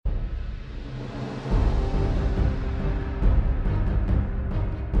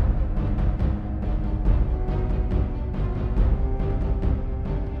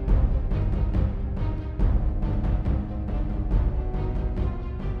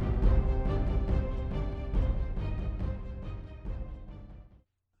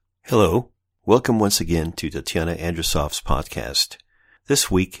Hello. Welcome once again to Tatiana Androsov's podcast.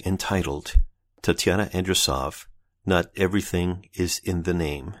 This week entitled Tatiana Androsov, Not Everything is in the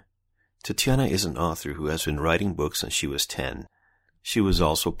Name. Tatiana is an author who has been writing books since she was 10. She was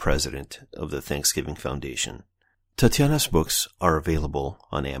also president of the Thanksgiving Foundation. Tatiana's books are available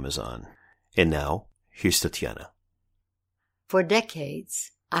on Amazon. And now, here's Tatiana. For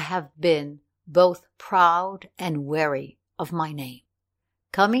decades, I have been both proud and wary of my name.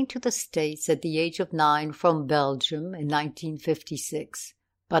 Coming to the States at the age of 9 from Belgium in 1956,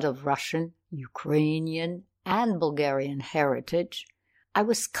 but of Russian, Ukrainian, and Bulgarian heritage, I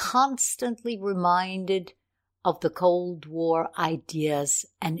was constantly reminded of the Cold War ideas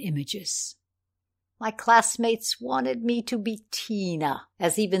and images. My classmates wanted me to be Tina,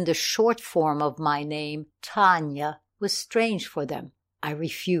 as even the short form of my name, Tanya, was strange for them. I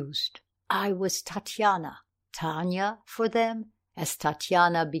refused. I was Tatiana. Tanya for them, as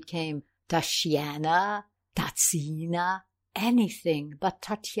Tatiana became Tashiana, Tatsina, anything but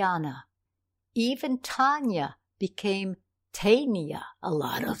Tatiana. Even Tanya became Tania a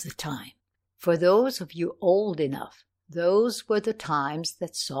lot of the time. For those of you old enough, those were the times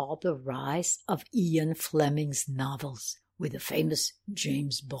that saw the rise of Ian Fleming's novels, with the famous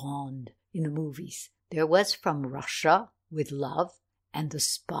James Bond in the movies. There was From Russia with Love, and The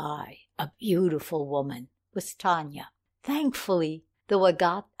Spy, a beautiful woman, was Tanya. Thankfully, though I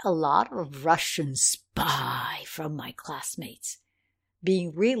got a lot of Russian spy from my classmates,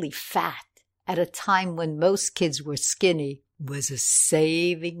 being really fat at a time when most kids were skinny was a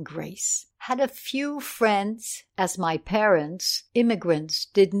saving grace. Had a few friends, as my parents, immigrants,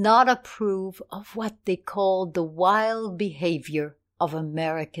 did not approve of what they called the wild behavior of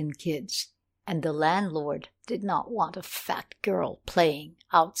American kids, and the landlord did not want a fat girl playing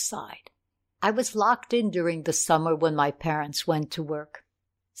outside. I was locked in during the summer when my parents went to work.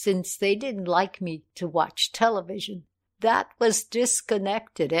 Since they didn't like me to watch television, that was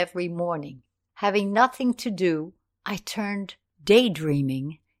disconnected every morning. Having nothing to do, I turned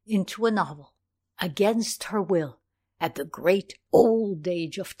daydreaming into a novel, against her will, at the great old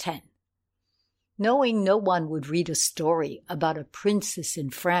age of 10. Knowing no one would read a story about a princess in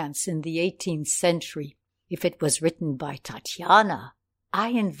France in the 18th century if it was written by Tatiana, I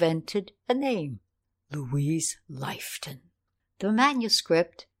invented a name, Louise Lifton. The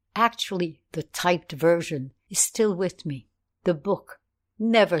manuscript, actually the typed version, is still with me. The book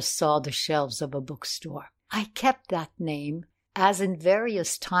never saw the shelves of a bookstore. I kept that name, as in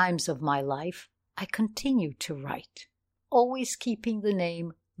various times of my life, I continued to write, always keeping the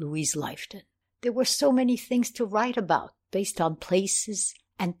name Louise Lifton. There were so many things to write about, based on places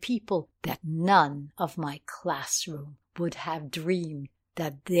and people that none of my classroom would have dreamed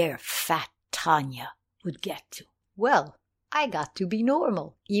that their fat Tanya would get to. Well, I got to be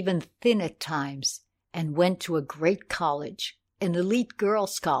normal, even thin at times, and went to a great college, an elite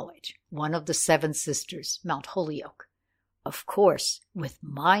girls' college, one of the 7 sisters, Mount Holyoke. Of course, with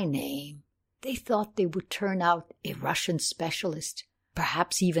my name, they thought they would turn out a Russian specialist,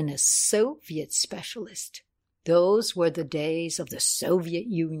 perhaps even a Soviet specialist. Those were the days of the Soviet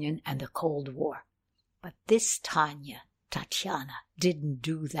Union and the Cold War. But this Tanya, Tatiana, didn't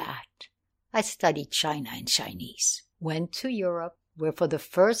do that. I studied China and Chinese, went to Europe, where for the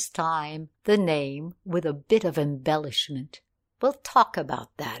first time the name, with a bit of embellishment, we'll talk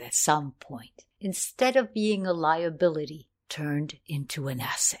about that at some point, instead of being a liability, turned into an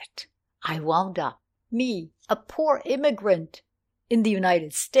asset. I wound up, me, a poor immigrant in the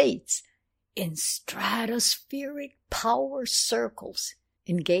United States, in stratospheric power circles,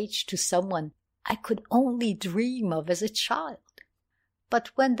 engaged to someone I could only dream of as a child.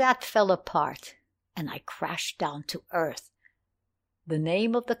 But when that fell apart and I crashed down to earth, the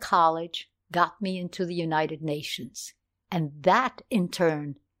name of the college got me into the United Nations, and that in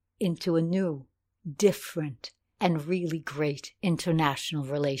turn into a new, different, and really great international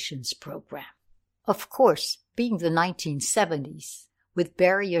relations program. Of course, being the 1970s, with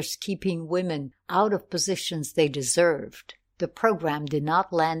barriers keeping women out of positions they deserved, the program did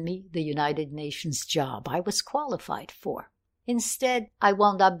not land me the United Nations job I was qualified for. Instead, I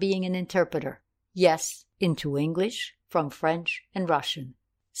wound up being an interpreter. Yes, into English, from French and Russian.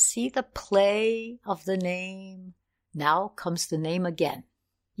 See the play of the name? Now comes the name again,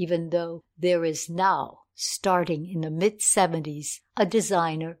 even though there is now, starting in the mid-70s, a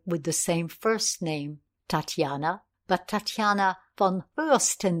designer with the same first name, Tatiana, but Tatiana von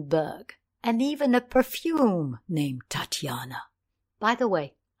Furstenberg, and even a perfume named Tatiana. By the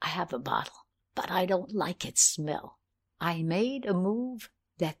way, I have a bottle, but I don't like its smell. I made a move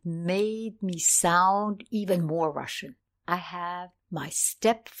that made me sound even more Russian. I have my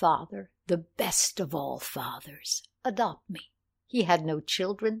stepfather, the best of all fathers, adopt me. He had no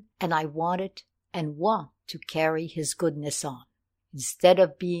children, and I wanted and want to carry his goodness on. Instead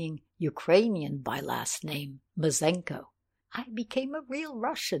of being Ukrainian by last name, Mazenko, I became a real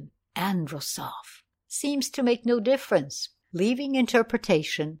Russian, Androsov. Seems to make no difference. Leaving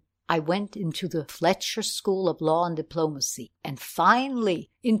interpretation, I went into the Fletcher School of Law and Diplomacy, and finally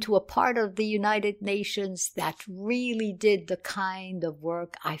into a part of the United Nations that really did the kind of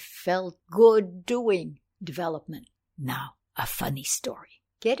work I felt good doing, development. Now, a funny story.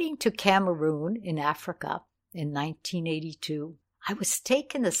 Getting to Cameroon in Africa in 1982, I was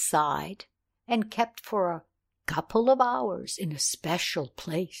taken aside and kept for a couple of hours in a special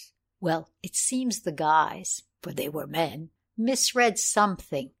place. Well, it seems the guys, for they were men, misread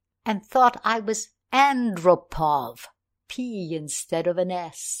something and thought I was Andropov, P instead of an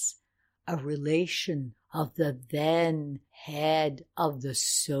S, a relation of the then head of the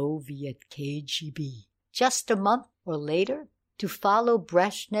Soviet KGB. Just a month or later, to follow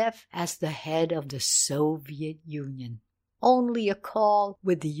Brezhnev as the head of the Soviet Union. Only a call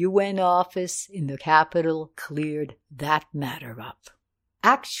with the UN office in the capital cleared that matter up.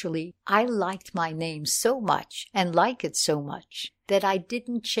 Actually, I liked my name so much and like it so much that I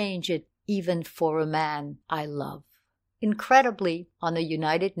didn't change it even for a man I love. Incredibly, on a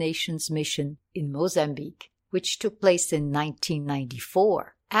United Nations mission in Mozambique, which took place in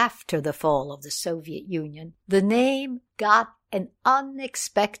 1994, after the fall of the Soviet Union, the name got an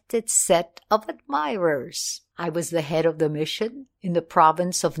unexpected set of admirers. I was the head of the mission in the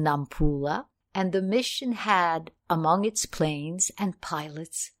province of Nampula, and the mission had among its planes and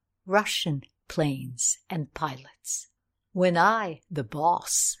pilots Russian planes and pilots. When I, the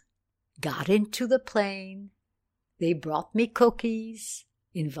boss, got into the plane, they brought me cookies,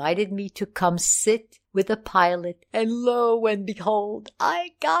 invited me to come sit with the pilot, and lo and behold,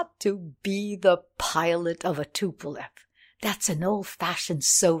 I got to be the pilot of a Tupolev. That's an old-fashioned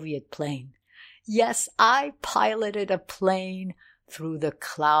Soviet plane. Yes, I piloted a plane through the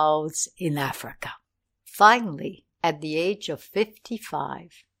clouds in Africa. Finally, at the age of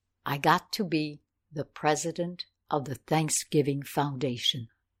 55, I got to be the president of the Thanksgiving Foundation,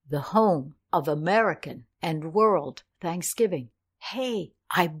 the home of American and world Thanksgiving. Hey,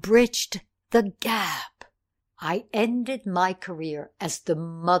 I bridged the gap. I ended my career as the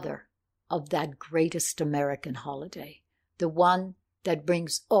mother of that greatest American holiday, the one that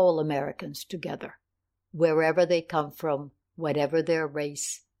brings all Americans together, wherever they come from, whatever their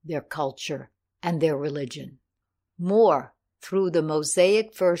race, their culture, and their religion. More through the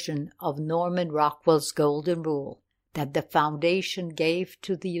Mosaic version of Norman Rockwell's Golden Rule that the Foundation gave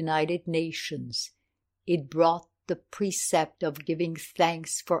to the United Nations. It brought the precept of giving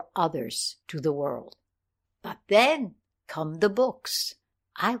thanks for others to the world. But then come the books.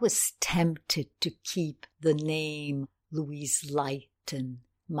 I was tempted to keep the name Louise Leighton,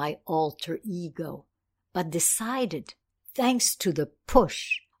 my alter ego, but decided, thanks to the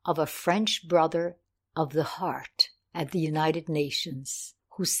push of a French brother of the heart at the United Nations,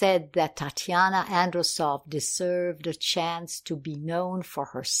 who said that Tatiana Androsov deserved a chance to be known for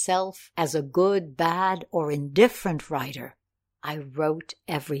herself as a good, bad, or indifferent writer, I wrote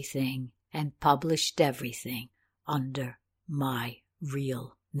everything and published everything under my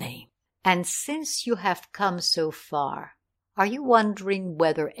real name. And since you have come so far, are you wondering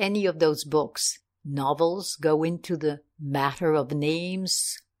whether any of those books, novels, go into the matter of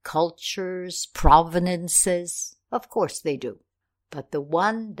names, cultures, provenances? Of course they do. But the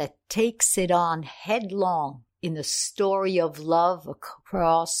one that takes it on headlong in a story of love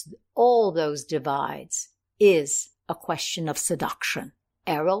across all those divides is A Question of Seduction,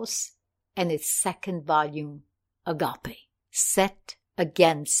 Eros, and its second volume, Agape, set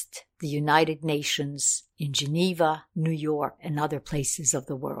against the United Nations in Geneva, New York, and other places of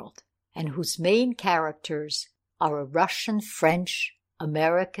the world, and whose main characters are a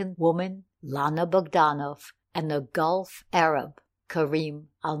Russian-French-American woman, Lana Bogdanov, and a Gulf Arab, Karim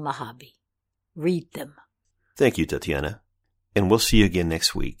Al-Mahabi. Read them. Thank you, Tatiana. And we'll see you again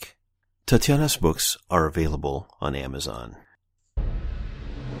next week. Tatiana's books are available on Amazon.